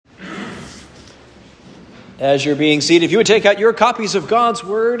As you're being seated, if you would take out your copies of God's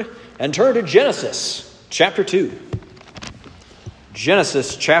Word and turn to Genesis chapter 2.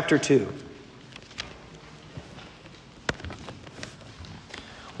 Genesis chapter 2.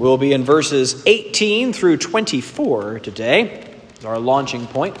 We'll be in verses 18 through 24 today. It's our launching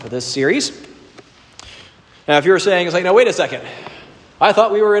point for this series. Now, if you're saying, it's like, now wait a second. I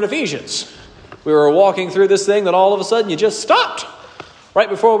thought we were in Ephesians. We were walking through this thing that all of a sudden you just stopped. Right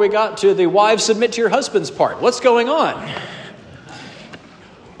before we got to the wives submit to your husbands part. What's going on?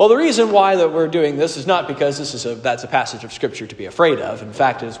 Well, the reason why that we're doing this is not because that's a passage of Scripture to be afraid of. In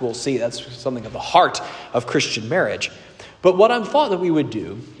fact, as we'll see, that's something of the heart of Christian marriage. But what I thought that we would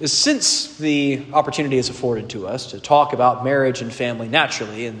do is, since the opportunity is afforded to us to talk about marriage and family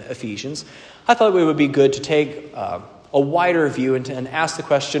naturally in Ephesians, I thought it would be good to take a wider view and ask the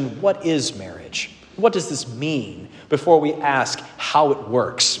question, what is marriage? What does this mean? Before we ask how it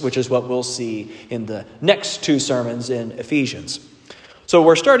works, which is what we'll see in the next two sermons in Ephesians. So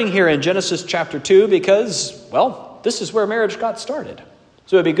we're starting here in Genesis chapter 2 because, well, this is where marriage got started.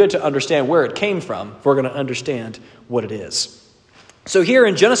 So it'd be good to understand where it came from if we're going to understand what it is. So here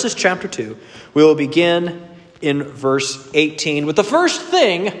in Genesis chapter 2, we will begin in verse 18 with the first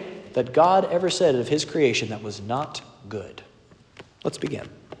thing that God ever said of his creation that was not good. Let's begin.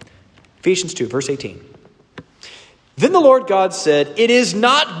 Ephesians 2, verse 18. Then the Lord God said, "It is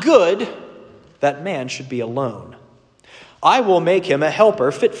not good that man should be alone. I will make him a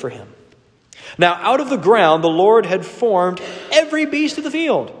helper fit for him." Now out of the ground the Lord had formed every beast of the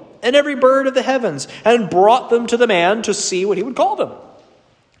field and every bird of the heavens and brought them to the man to see what he would call them.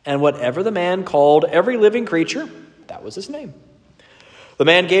 And whatever the man called every living creature, that was his name. The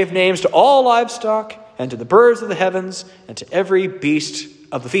man gave names to all livestock and to the birds of the heavens and to every beast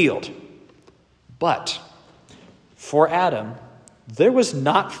of the field. But for Adam, there was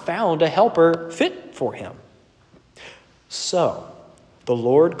not found a helper fit for him. So the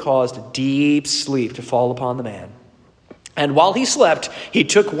Lord caused deep sleep to fall upon the man. And while he slept, he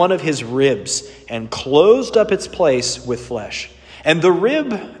took one of his ribs and closed up its place with flesh. And the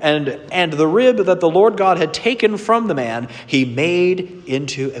rib that the Lord God had taken from the man, he made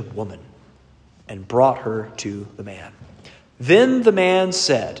into a woman and brought her to the man. Then the man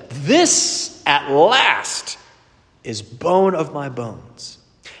said, "This at last is bone of my bones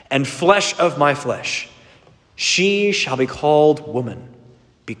and flesh of my flesh. She shall be called woman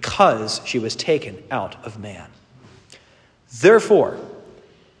because she was taken out of man. Therefore,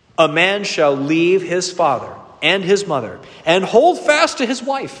 a man shall leave his father and his mother and hold fast to his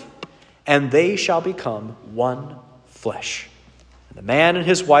wife, and they shall become one flesh. And the man and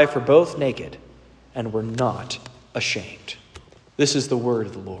his wife were both naked and were not ashamed." This is the word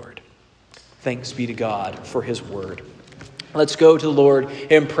of the Lord. Thanks be to God for his word. Let's go to the Lord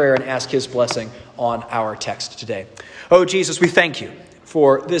in prayer and ask his blessing on our text today. Oh, Jesus, we thank you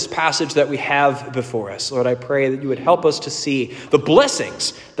for this passage that we have before us. Lord, I pray that you would help us to see the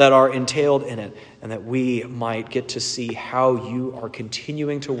blessings that are entailed in it, and that we might get to see how you are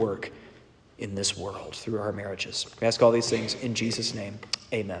continuing to work in this world through our marriages. We ask all these things in Jesus' name.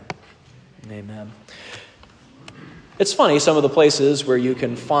 Amen. Amen. It's funny, some of the places where you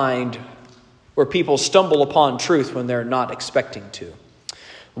can find where people stumble upon truth when they're not expecting to.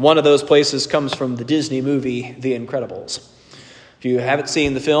 One of those places comes from the Disney movie, The Incredibles. If you haven't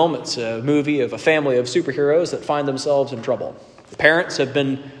seen the film, it's a movie of a family of superheroes that find themselves in trouble. The parents have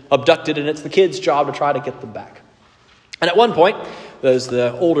been abducted, and it's the kids' job to try to get them back. And at one point, as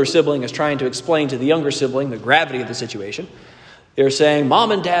the older sibling is trying to explain to the younger sibling the gravity of the situation, they're saying,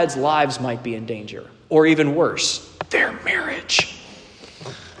 Mom and Dad's lives might be in danger. Or even worse, their marriage.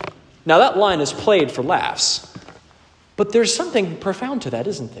 Now that line is played for laughs, but there's something profound to that,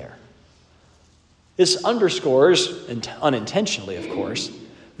 isn't there? This underscores, and unintentionally of course,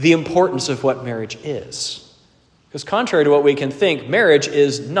 the importance of what marriage is. Because contrary to what we can think, marriage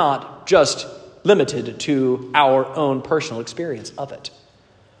is not just limited to our own personal experience of it.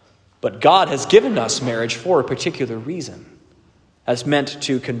 But God has given us marriage for a particular reason, as meant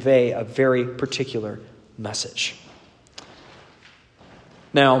to convey a very particular message.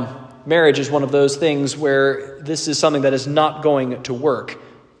 Now, marriage is one of those things where this is something that is not going to work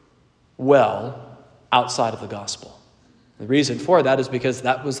well outside of the gospel. The reason for that is because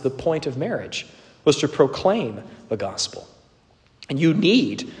that was the point of marriage, was to proclaim the gospel. And you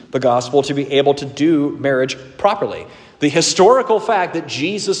need the gospel to be able to do marriage properly. The historical fact that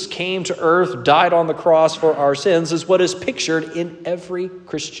Jesus came to earth, died on the cross for our sins, is what is pictured in every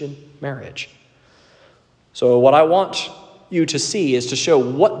Christian marriage. So what I want you to see is to show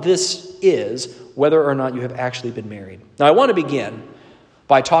what this is, whether or not you have actually been married. Now, I want to begin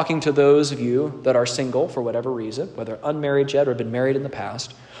by talking to those of you that are single for whatever reason, whether unmarried yet or been married in the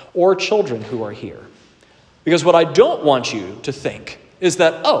past, or children who are here. Because what I don't want you to think is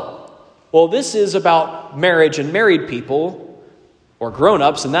that, this is about marriage and married people or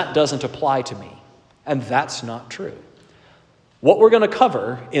grown-ups, and that doesn't apply to me. And that's not true. What we're going to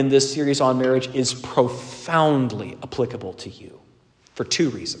cover in this series on marriage is profoundly applicable to you for two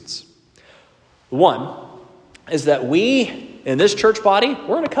reasons. One is that we, in this church body, we're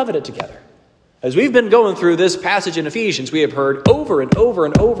going to covet it together. As we've been going through this passage in Ephesians, we have heard over and over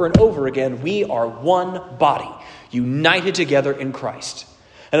and over and over again, we are one body, united together in Christ.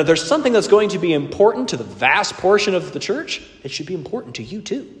 And if there's something that's going to be important to the vast portion of the church, it should be important to you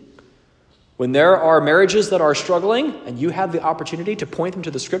too. When there are marriages that are struggling and you have the opportunity to point them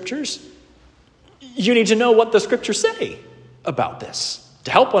to the scriptures, you need to know what the scriptures say about this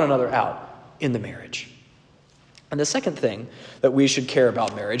to help one another out in the marriage. And the second thing that we should care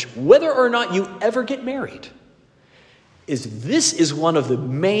about marriage, whether or not you ever get married, is this is one of the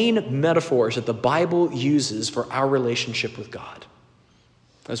main metaphors that the Bible uses for our relationship with God.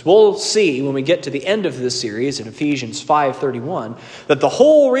 As we'll see when we get to the end of this series in Ephesians 5:31, that the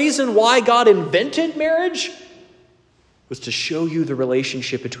whole reason why God invented marriage was to show you the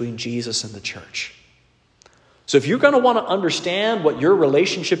relationship between Jesus and the church. So if you're going to want to understand what your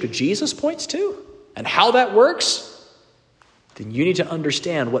relationship to Jesus points to and how that works, then you need to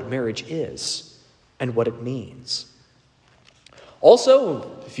understand what marriage is and what it means.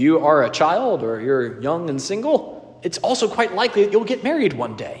 Also, if you are a child or you're young and single, it's also quite likely that you'll get married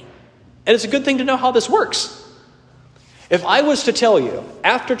one day. And it's a good thing to know how this works. If I was to tell you,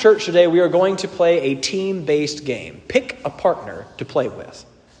 after church today, we are going to play a team-based game, pick a partner to play with,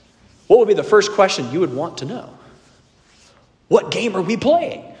 what would be the first question you would want to know? What game are we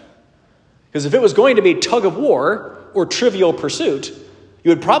playing? Because if it was going to be tug of war or Trivial Pursuit, you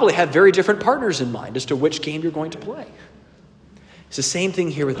would probably have very different partners in mind as to which game you're going to play. It's the same thing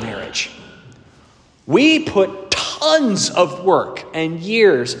here with marriage. We put tons of work and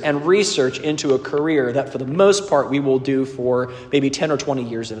years and research into a career that for the most part we will do for maybe 10 or 20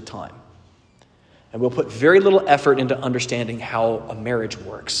 years at a time. And we'll put very little effort into understanding how a marriage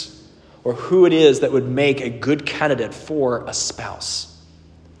works or who it is that would make a good candidate for a spouse.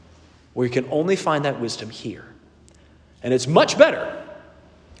 We can only find that wisdom here. And it's much better,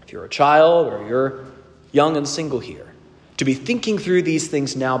 if you're a child or you're young and single here, to be thinking through these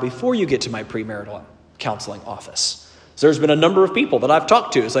things now before you get to my premarital counseling office. So there's been a number of people that I've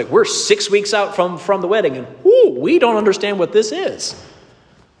talked to. It's like, we're 6 weeks out from the wedding, and we don't understand what this is.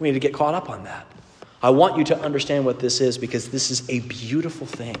 We need to get caught up on that. I want you to understand what this is because this is a beautiful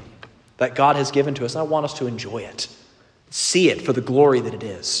thing that God has given to us, and I want us to enjoy it. See it for the glory that it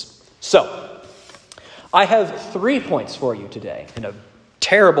is. So, I have 3 points for you today. In a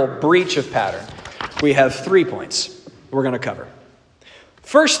terrible breach of pattern, we have 3 points we're going to cover.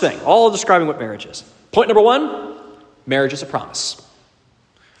 First thing, all describing what marriage is. Point number 1, marriage is a promise.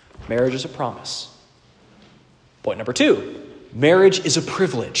 Marriage is a promise. Point number 2, marriage is a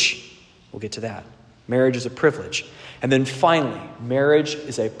privilege. We'll get to that. Marriage is a privilege. And then finally, marriage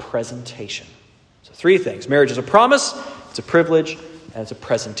is a presentation. So 3 things. Marriage is a promise, it's a privilege, and it's a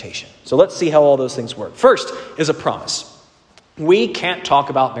presentation. So let's see how all those things work. First is a promise. We can't talk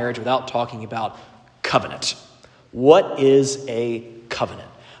about marriage without talking about covenant. What is a covenant?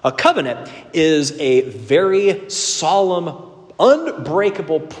 A covenant is a very solemn,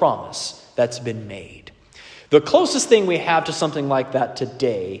 unbreakable promise that's been made. The closest thing we have to something like that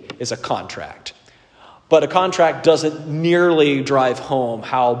today is a contract. But a contract doesn't nearly drive home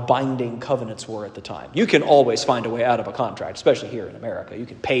how binding covenants were at the time. You can always find a way out of a contract, especially here in America. You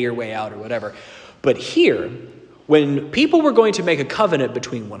can pay your way out or whatever. But here, when people were going to make a covenant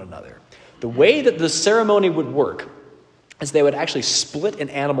between one another, the way that the ceremony would work is they would actually split an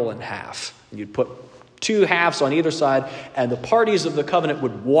animal in half. You'd put 2 halves on either side, and the parties of the covenant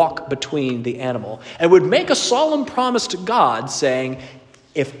would walk between the animal and would make a solemn promise to God saying,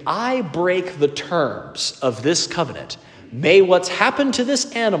 if I break the terms of this covenant, may what's happened to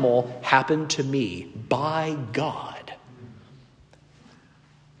this animal happen to me by God.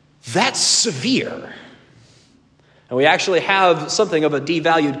 That's severe. And we actually have something of a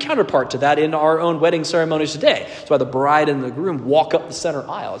devalued counterpart to that in our own wedding ceremonies today. That's why the bride and the groom walk up the center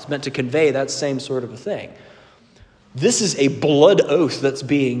aisle. It's meant to convey that same sort of a thing. This is a blood oath that's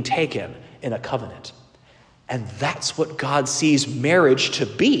being taken in a covenant. And that's what God sees marriage to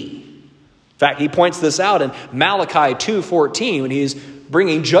be. In fact, he points this out in Malachi 2:14 when he's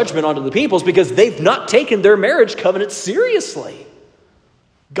bringing judgment onto the peoples because they've not taken their marriage covenant seriously.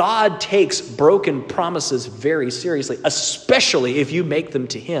 God takes broken promises very seriously, especially if you make them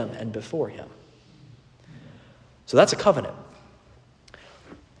to him and before him. So that's a covenant.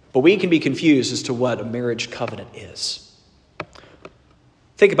 But we can be confused as to what a marriage covenant is.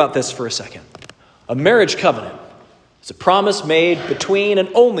 Think about this for a second. A marriage covenant is a promise made between and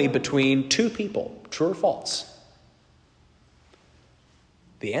only between two people. True or false?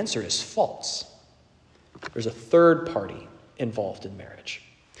 The answer is false. There's a third party involved in marriage.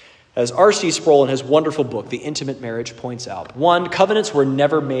 As R.C. Sproul in his wonderful book, The Intimate Marriage, points out, 1, covenants were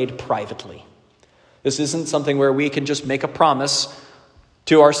never made privately. This isn't something where we can just make a promise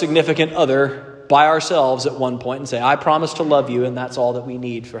to our significant other by ourselves at one point and say, I promise to love you, and that's all that we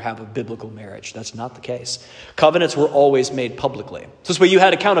need for have a biblical marriage. That's not the case. Covenants were always made publicly. So this way you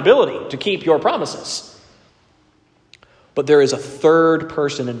had accountability to keep your promises. But there is a third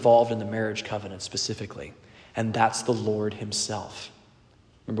person involved in the marriage covenant specifically, and that's the Lord himself.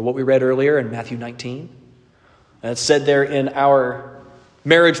 Remember what we read earlier in Matthew 19? And it's said there in our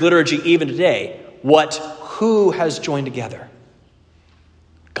marriage liturgy even today, who has joined together?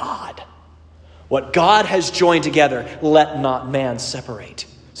 God. What God has joined together, let not man separate.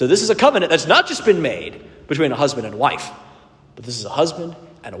 So this is a covenant that's not just been made between a husband and a wife, but this is a husband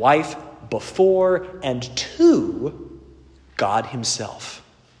and a wife before and to God himself.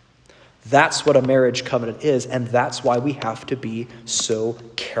 That's what a marriage covenant is, and that's why we have to be so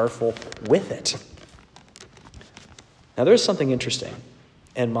careful with it. Now, there's something interesting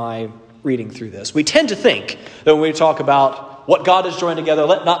in my reading through this. We tend to think that when we talk about what God has joined together,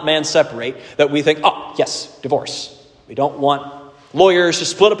 let not man separate, that we think, oh, yes, divorce. We don't want lawyers to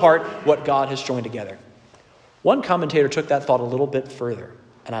split apart what God has joined together. One commentator took that thought a little bit further,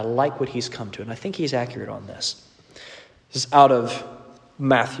 and I like what he's come to, and I think he's accurate on this. This is out of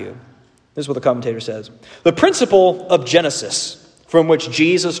Matthew. This is what the commentator says. The principle of Genesis, from which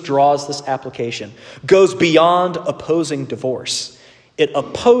Jesus draws this application, goes beyond opposing divorce. It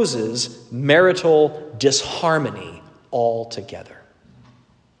opposes marital disharmony altogether.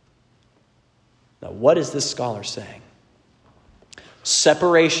 Now, what is this scholar saying?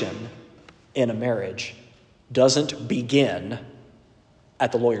 Separation in a marriage doesn't begin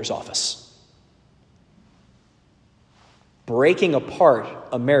at the lawyer's office. Breaking apart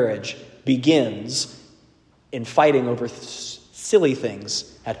a marriage begins in fighting over silly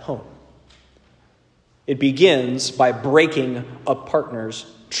things at home. It begins by breaking a partner's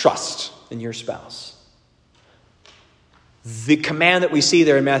trust in your spouse. The command that we see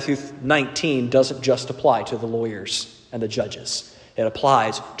there in Matthew 19 doesn't just apply to the lawyers and the judges. It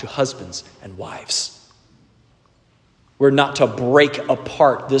applies to husbands and wives. We're not to break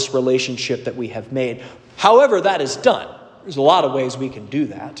apart this relationship that we have made. However that is done, there's a lot of ways we can do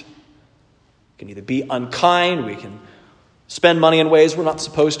that. We can either be unkind, we can spend money in ways we're not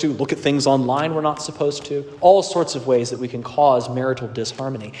supposed to, look at things online we're not supposed to, all sorts of ways that we can cause marital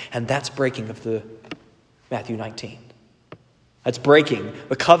disharmony. And that's breaking of the Matthew 19. That's breaking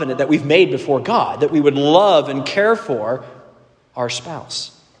the covenant that we've made before God, that we would love and care for our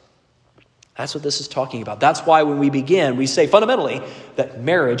spouse. That's what this is talking about. That's why when we begin, we say fundamentally that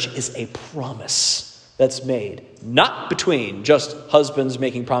marriage is a promise that's made, not between just husbands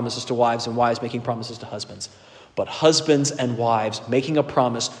making promises to wives and wives making promises to husbands, but husbands and wives making a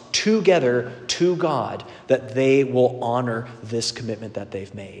promise together to God that they will honor this commitment that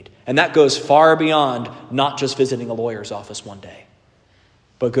they've made. And that goes far beyond not just visiting a lawyer's office one day,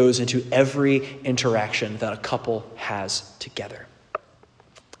 but goes into every interaction that a couple has together.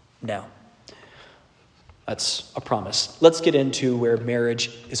 Now, that's a promise. Let's get into where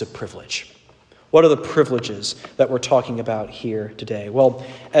marriage is a privilege. What are the privileges that we're talking about here today? Well,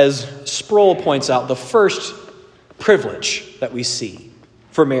 as Sproul points out, the first privilege that we see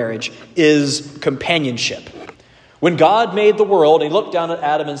for marriage is companionship. When God made the world, he looked down at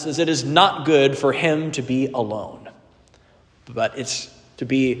Adam and says, it is not good for him to be alone, but it's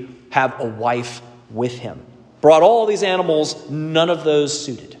to have a wife with him. Brought all these animals, none of those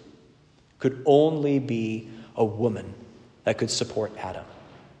suited. Could only be a woman that could support Adam.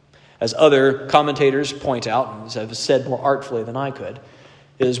 As other commentators point out, and have said more artfully than I could,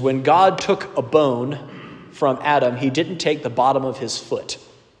 is when God took a bone from Adam, he didn't take the bottom of his foot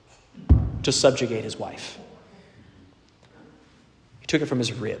to subjugate his wife. He took it from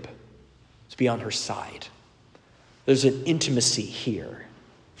his rib. It's beyond her side. There's an intimacy here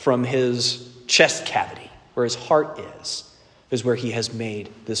from his chest cavity, where his heart is where he has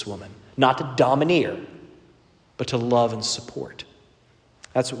made this woman. Not to domineer, but to love and support.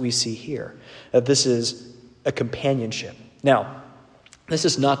 That's what we see here. That this is a companionship. Now, this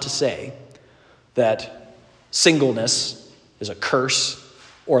is not to say that singleness is a curse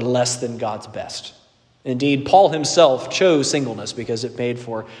or less than God's best. Indeed, Paul himself chose singleness because it made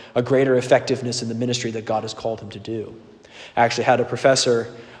for a greater effectiveness in the ministry that God has called him to do. I actually had a professor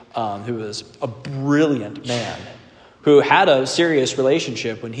who was a brilliant man who had a serious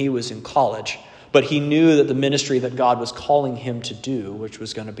relationship when he was in college, but he knew that the ministry that God was calling him to do, which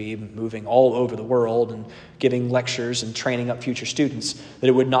was going to be moving all over the world and giving lectures and training up future students, that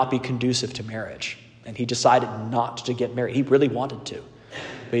it would not be conducive to marriage. And he decided not to get married. He really wanted to.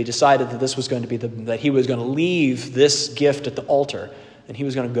 But he decided that this was going to be that he was going to leave this gift at the altar and he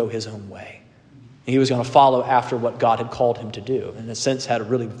was going to go his own way. And he was going to follow after what God had called him to do, and in a sense had a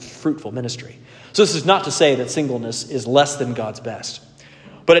really fruitful ministry. So this is not to say that singleness is less than God's best.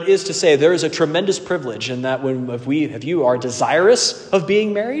 But it is to say there is a tremendous privilege in that if you are desirous of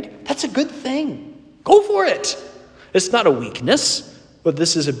being married, that's a good thing. Go for it. It's not a weakness, but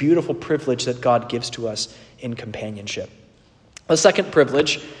this is a beautiful privilege that God gives to us in companionship. The second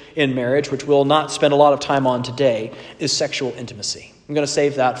privilege in marriage, which we'll not spend a lot of time on today, is sexual intimacy. I'm going to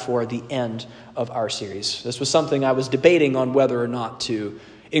save that for the end of our series. This was something I was debating on whether or not to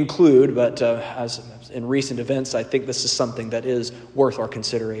include, but as in recent events, I think this is something that is worth our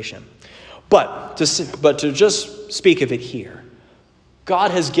consideration. But to just speak of it here,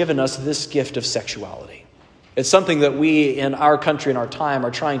 God has given us this gift of sexuality. It's something that we in our country and our time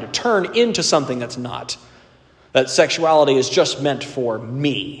are trying to turn into something that's not. That sexuality is just meant for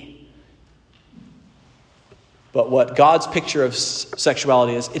me. But what God's picture of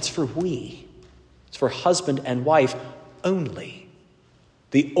sexuality is, it's for we. It's for husband and wife only.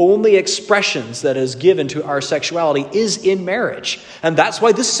 The only expressions that is given to our sexuality is in marriage. And that's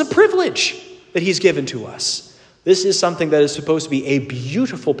why this is a privilege that he's given to us. This is something that is supposed to be a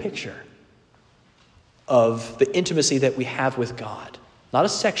beautiful picture of the intimacy that we have with God. Not a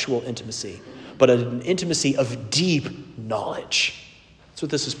sexual intimacy, but an intimacy of deep knowledge. That's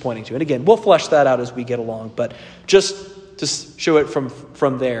what this is pointing to. And again, we'll flesh that out as we get along, but just to show it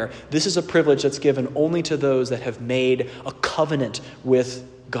from there, this is a privilege that's given only to those that have made a covenant with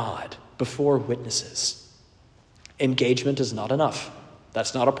God before witnesses. Engagement is not enough.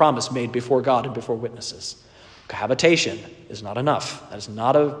 That's not a promise made before God and before witnesses. Cohabitation is not enough. That is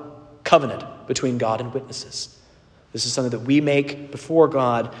not a covenant between God and witnesses. This is something that we make before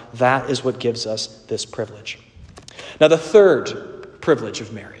God. That is what gives us this privilege. Now, the third privilege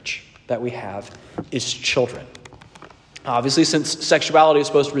of marriage that we have is children. Obviously, since sexuality is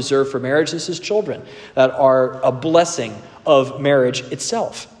supposed to reserve for marriage, this is children that are a blessing of marriage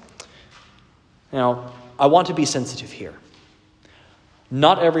itself. Now, I want to be sensitive here.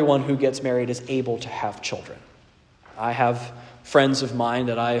 Not everyone who gets married is able to have children. I have friends of mine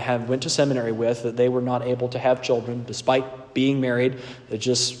that I went to seminary with that they were not able to have children despite being married. They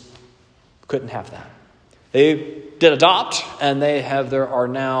just couldn't have that. They did adopt, and there are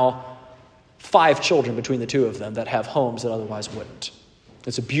now 5 children between the two of them that have homes that otherwise wouldn't.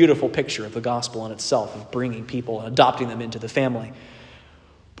 It's a beautiful picture of the gospel in itself, of bringing people and adopting them into the family.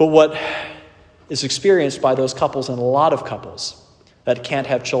 But what is experienced by those couples, and a lot of couples that can't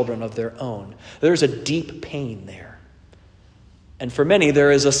have children of their own, there's a deep pain there. And for many,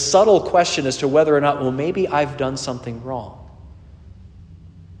 there is a subtle question as to whether or not, well, maybe I've done something wrong.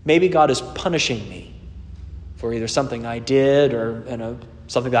 Maybe God is punishing me for either something I did or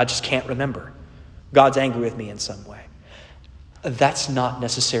something that I just can't remember. God's angry with me in some way. That's not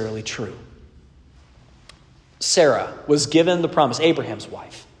necessarily true. Sarah was given the promise, Abraham's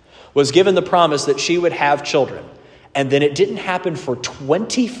wife, was given the promise that she would have children. And then it didn't happen for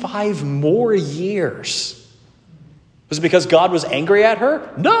 25 more years. Was it because God was angry at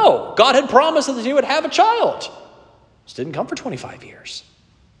her? No. God had promised that he would have a child. This didn't come for 25 years.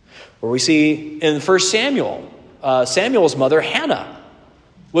 Or we see in 1 Samuel, Samuel's mother, Hannah,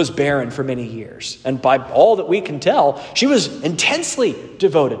 was barren for many years. And by all that we can tell, she was intensely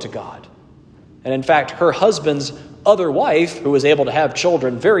devoted to God. And in fact, her husband's other wife, who was able to have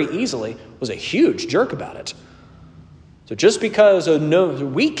children very easily, was a huge jerk about it. So just because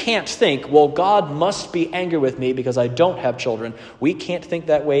we can't think, well, God must be angry with me because I don't have children. We can't think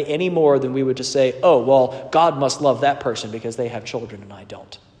that way any more than we would to say, oh, well, God must love that person because they have children and I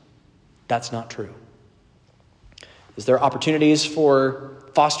don't. That's not true. Is there opportunities for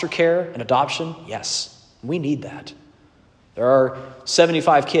foster care and adoption? Yes, we need that. There are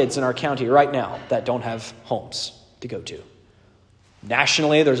 75 kids in our county right now that don't have homes to go to.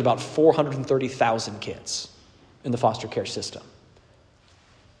 Nationally, there's about 430,000 kids in the foster care system.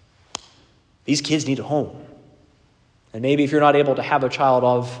 These kids need a home. And maybe if you're not able to have a child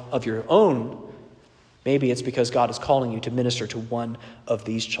of your own, maybe it's because God is calling you to minister to one of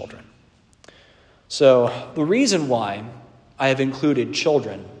these children. So the reason why I have included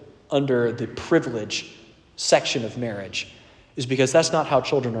children under the privilege section of marriage is because that's not how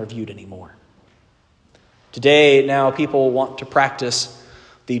children are viewed anymore. Today, now people want to practice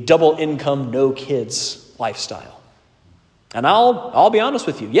the double income, no kids lifestyle. And I'll be honest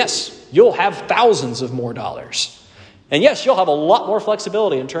with you. Yes, you'll have thousands of more dollars. And yes, you'll have a lot more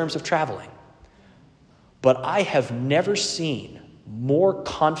flexibility in terms of traveling. But I have never seen more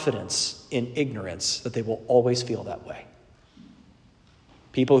confidence in ignorance that they will always feel that way.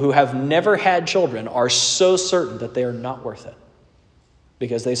 People who have never had children are so certain that they are not worth it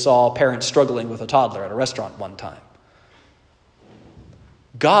because they saw parents struggling with a toddler at a restaurant one time.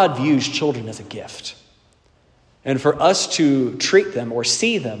 God views children as a gift. And for us to treat them or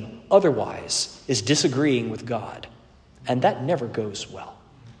see them otherwise is disagreeing with God. And that never goes well.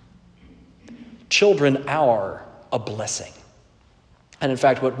 Children are a blessing. And in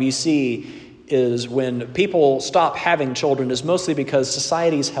fact, what we see is when people stop having children is mostly because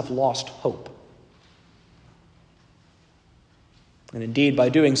societies have lost hope. And indeed, by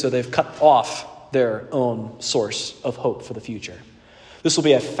doing so, they've cut off their own source of hope for the future. This will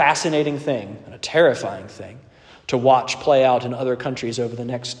be a fascinating thing and a terrifying thing to watch play out in other countries over the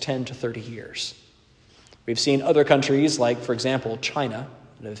next 10 to 30 years. We've seen other countries like, for example, China,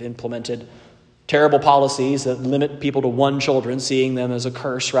 that have implemented terrible policies that limit people to one children, seeing them as a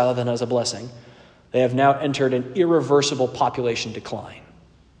curse rather than as a blessing. They have now entered an irreversible population decline.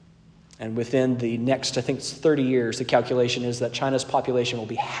 And within the next, I think it's 30 years, the calculation is that China's population will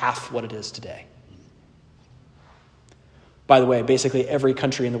be half what it is today. By the way, basically every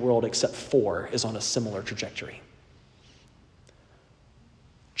country in the world except 4 is on a similar trajectory.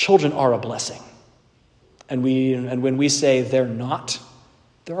 Children are a blessing. And when we say they're not,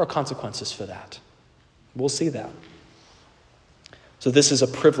 there are consequences for that. We'll see that. So this is a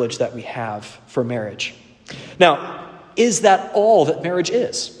privilege that we have for marriage. Now, is that all that marriage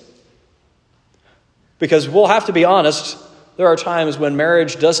is? Because we'll have to be honest, there are times when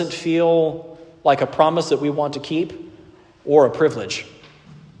marriage doesn't feel like a promise that we want to keep or a privilege.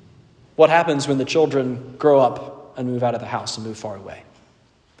 What happens when the children grow up and move out of the house and move far away?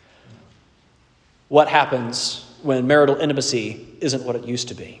 What happens when marital intimacy isn't what it used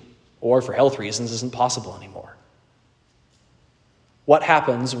to be, or for health reasons isn't possible anymore? What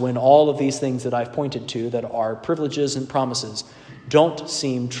happens when all of these things that I've pointed to that are privileges and promises don't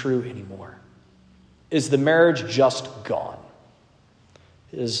seem true anymore? Is the marriage just gone?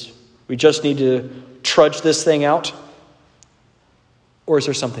 Is we just need to trudge this thing out? Or is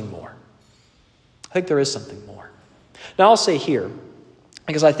there something more? I think there is something more. Now I'll say here,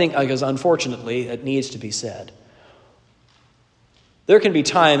 because unfortunately it needs to be said, there can be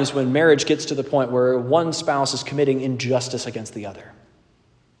times when marriage gets to the point where one spouse is committing injustice against the other.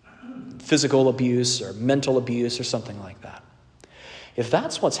 Physical abuse or mental abuse or something like that. If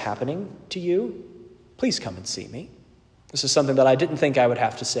that's what's happening to you, please come and see me. This is something that I didn't think I would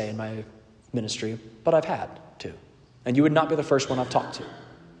have to say in my ministry, but I've had to. And you would not be the first one I've talked to.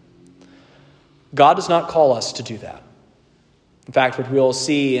 God does not call us to do that. In fact, what we'll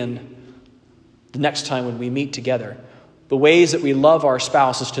see in the next time when we meet together, the ways that we love our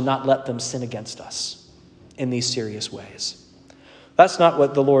spouse is to not let them sin against us in these serious ways. That's not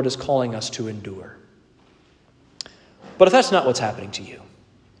what the Lord is calling us to endure. But if that's not what's happening to you,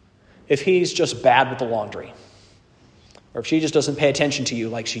 if he's just bad with the laundry, or if she just doesn't pay attention to you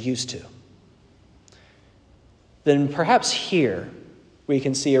like she used to, then perhaps here we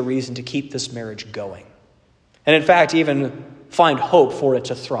can see a reason to keep this marriage going. And in fact, even find hope for it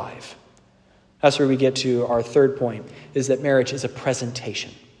to thrive. That's where we get to our third point, is that marriage is a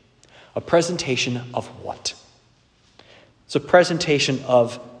presentation. A presentation of what? It's a presentation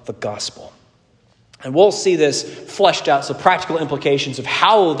of the gospel. And we'll see this fleshed out, so practical implications of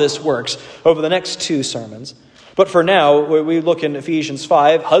how this works over the next 2 sermons. But for now, when we look in Ephesians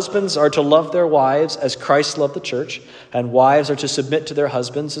 5, husbands are to love their wives as Christ loved the church, and wives are to submit to their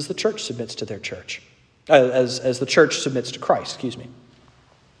husbands as the church submits to their church. As the church submits to Christ,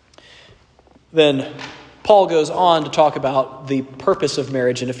 Then Paul goes on to talk about the purpose of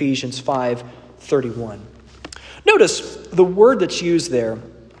marriage in Ephesians 5:31. Notice the word that's used there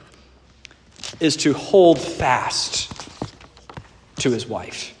is to hold fast to his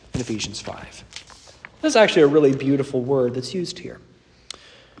wife in Ephesians 5. That's actually a really beautiful word that's used here.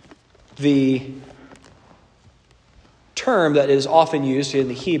 The term that is often used in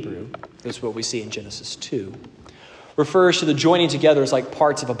the Hebrew, this is what we see in Genesis 2, refers to the joining together as like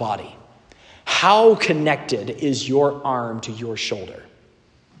parts of a body. How connected is your arm to your shoulder?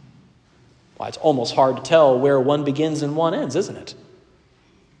 Well, it's almost hard to tell where one begins and one ends, isn't it?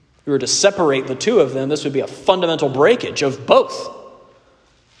 If we were to separate the two of them, this would be a fundamental breakage of both.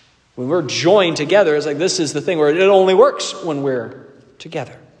 When we're joined together, it's like this is the thing where it only works when we're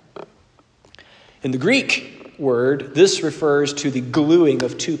together. In the Greek word, this refers to the gluing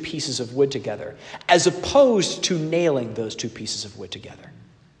of two pieces of wood together, as opposed to nailing those two pieces of wood together.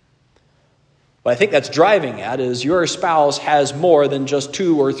 What I think that's driving at is your spouse has more than just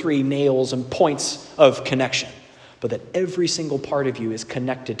 2 or 3 nails and points of connection, but that every single part of you is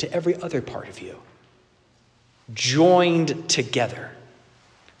connected to every other part of you. Joined together,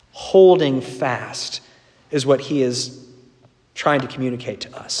 holding fast is what he is trying to communicate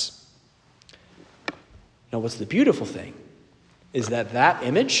to us. Now, what's the beautiful thing is that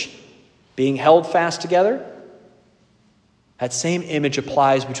image, being held fast together, that same image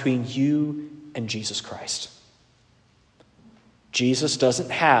applies between you and Jesus Christ. Jesus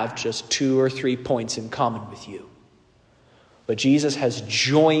doesn't have just 2 or 3 points in common with you, but Jesus has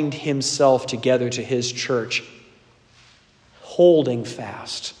joined himself together to his church, holding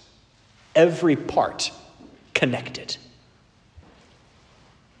fast, every part connected.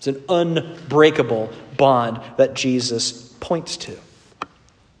 It's an unbreakable bond that Jesus points to. And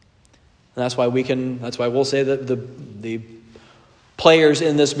that's why we'll say that the players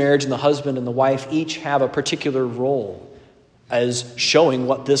in this marriage and the husband and the wife each have a particular role as showing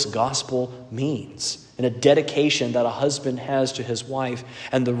what this gospel means, and a dedication that a husband has to his wife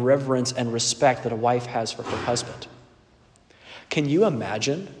and the reverence and respect that a wife has for her husband. Can you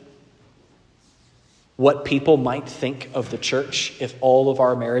imagine what people might think of the church if all of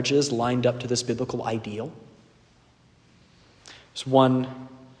our marriages lined up to this biblical ideal? There's one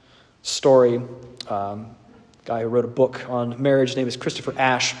story, guy who wrote a book on marriage. His name is Christopher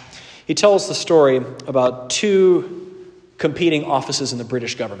Ash. He tells the story about 2 competing offices in the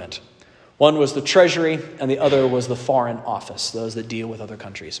British government. One was the Treasury, and the other was the Foreign Office, those that deal with other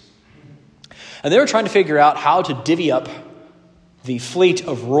countries. And they were trying to figure out how to divvy up the fleet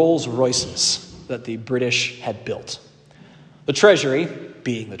of Rolls Royces that the British had built. The Treasury,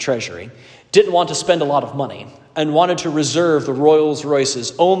 being the Treasury, didn't want to spend a lot of money and wanted to reserve the Rolls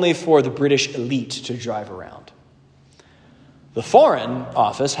Royces only for the British elite to drive around. The Foreign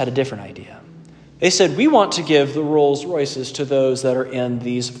Office had a different idea. They said, we want to give the Rolls Royces to those that are in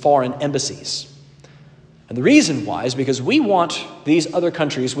these foreign embassies. And the reason why is because we want these other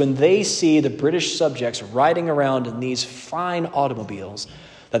countries, when they see the British subjects riding around in these fine automobiles,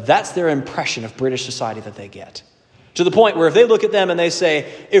 that's their impression of British society that they get. To the point where if they look at them and they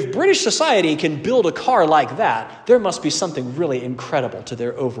say, if British society can build a car like that, there must be something really incredible to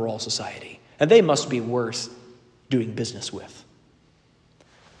their overall society. And they must be worth doing business with.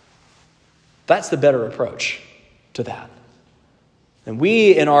 That's the better approach to that. And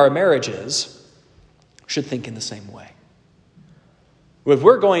we, in our marriages, should think in the same way. If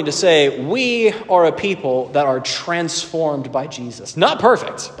we're going to say we are a people that are transformed by Jesus, not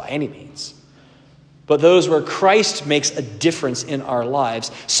perfect by any means, but those where Christ makes a difference in our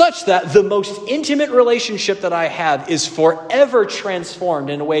lives, such that the most intimate relationship that I have is forever transformed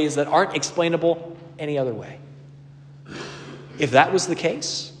in ways that aren't explainable any other way. If that was the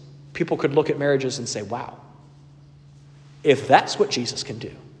case, people could look at marriages and say, wow, if that's what Jesus can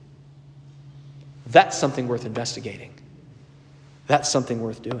do, that's something worth investigating. That's something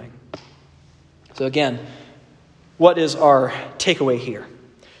worth doing. So again, what is our takeaway here?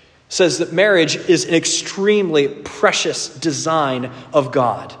 It says that marriage is an extremely precious design of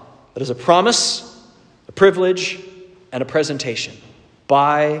God. That is a promise, a privilege, and a presentation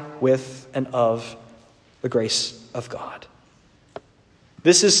by, with, and of the grace of God.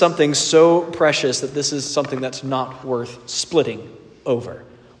 This is something so precious that this is something that's not worth splitting over.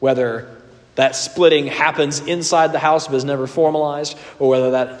 Whether that splitting happens inside the house but is never formalized, or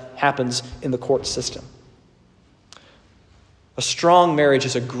whether that happens in the court system. A strong marriage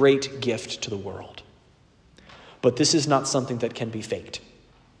is a great gift to the world. But this is not something that can be faked.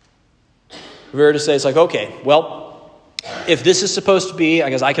 If we were to say, it's like, okay, well, if this is supposed to be, I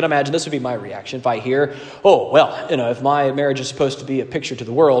guess I can imagine this would be my reaction if I hear, oh, well, if my marriage is supposed to be a picture to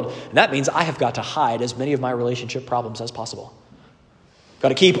the world, that means I have got to hide as many of my relationship problems as possible. Got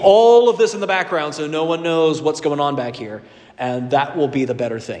to keep all of this in the background so no one knows what's going on back here. And that will be the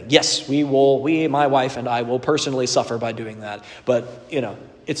better thing. Yes, my wife and I will personally suffer by doing that. But,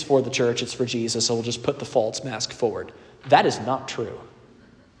 it's for the church, it's for Jesus, so we'll just put the false mask forward. That is not true.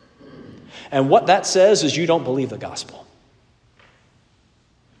 And what that says is you don't believe the gospel.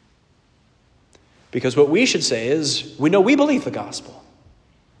 Because what we should say is, we believe the gospel.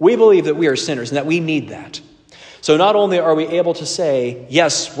 We believe that we are sinners and that we need that. So not only are we able to say,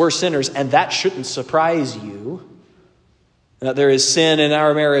 yes, we're sinners, and that shouldn't surprise you, that there is sin in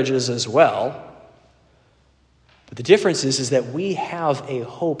our marriages as well. But the difference is that we have a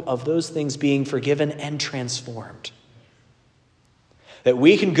hope of those things being forgiven and transformed. That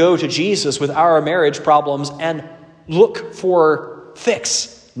we can go to Jesus with our marriage problems and look for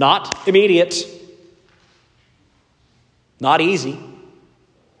fix. Not immediate. Not easy.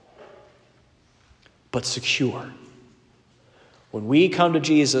 But secure. When we come to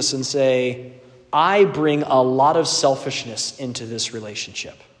Jesus and say, I bring a lot of selfishness into this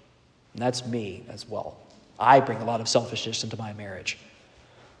relationship. And that's me as well. I bring a lot of selfishness into my marriage.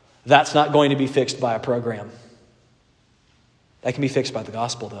 That's not going to be fixed by a program. That can be fixed by the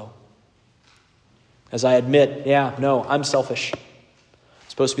gospel, though. As I admit, I'm selfish. I'm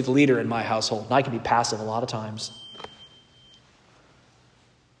supposed to be the leader in my household, and I can be passive a lot of times.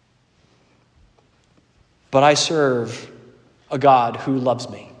 But I serve a God who loves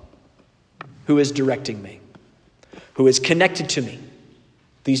me, who is directing me, who is connected to me,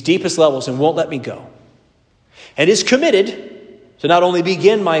 these deepest levels, and won't let me go. And is committed to not only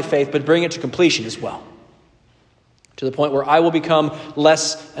begin my faith, but bring it to completion as well. To the point where I will become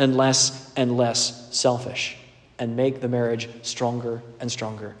less and less and less selfish and make the marriage stronger and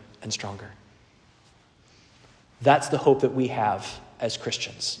stronger and stronger. That's the hope that we have as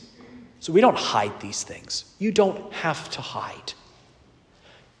Christians. So we don't hide these things. You don't have to hide.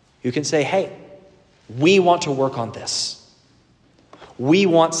 You can say, hey, we want to work on this. We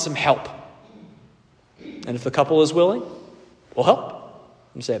want some help. And if the couple is willing, we'll help.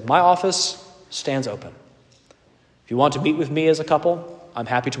 And say, my office stands open. If you want to meet with me as a couple, I'm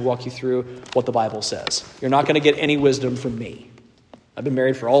happy to walk you through what the Bible says. You're not going to get any wisdom from me. I've been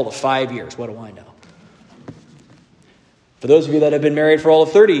married for all of 5 years. What do I know? For those of you that have been married for all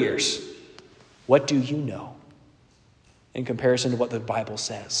of 30 years, what do you know in comparison to what the Bible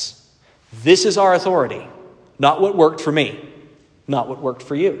says? This is our authority, not what worked for me, not what worked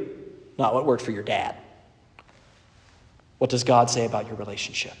for you, not what worked for your dad. What does God say about your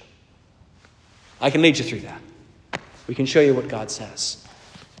relationship? I can lead you through that. We can show you what God says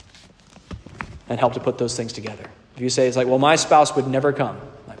and help to put those things together. If you say, it's like, well, my spouse would never come.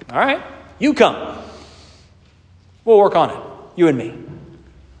 Like, all right, you come. We'll work on it, you and me.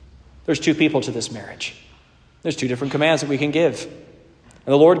 There's two people to this marriage. There's two different commands that we can give.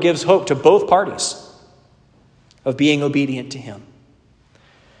 And the Lord gives hope to both parties of being obedient to him.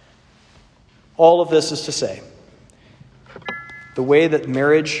 All of this is to say, the way that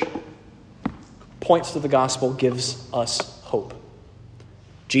marriage points to the gospel gives us hope.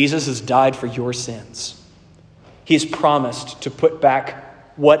 Jesus has died for your sins. He's promised to put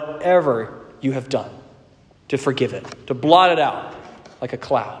back whatever you have done, to forgive it, to blot it out like a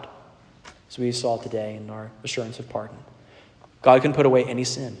cloud, as we saw today in our assurance of pardon. God can put away any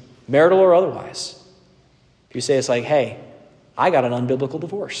sin, marital or otherwise. If you say it's like, hey, I got an unbiblical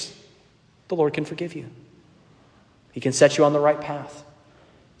divorce, the Lord can forgive you. He can set you on the right path.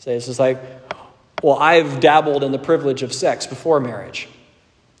 Say this is like, well, I've dabbled in the privilege of sex before marriage.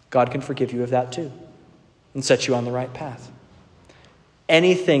 God can forgive you of that too and set you on the right path.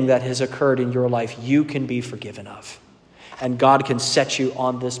 Anything that has occurred in your life, you can be forgiven of. And God can set you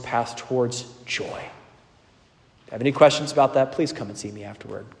on this path towards joy. If you have any questions about that, please come and see me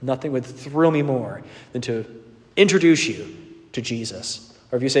afterward. Nothing would thrill me more than to introduce you to Jesus.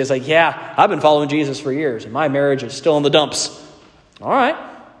 Or if you say, it's like, yeah, I've been following Jesus for years and my marriage is still in the dumps. All right.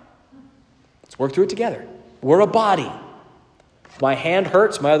 Let's work through it together. We're a body. My hand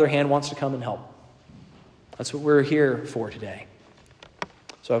hurts, my other hand wants to come and help. That's what we're here for today.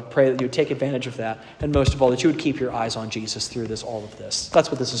 So I pray that you would take advantage of that. And most of all, that you would keep your eyes on Jesus through all of this. That's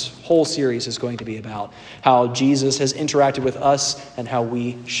what this whole series is going to be about. How Jesus has interacted with us and how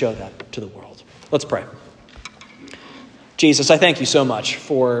we show that to the world. Let's pray. Jesus, I thank you so much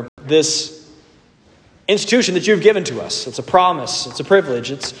for this institution that you've given to us. It's a promise. It's a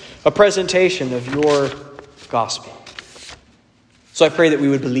privilege. It's a presentation of your gospel. So I pray that we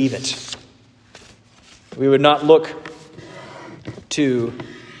would believe it. We would not look to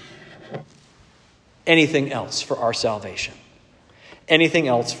anything else for our salvation. Anything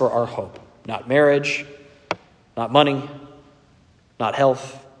else for our hope. Not marriage, not money, not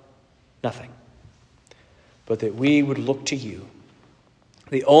health, nothing. But that we would look to you,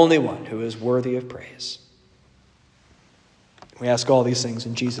 the only one who is worthy of praise. We ask all these things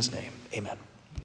in Jesus' name. Amen.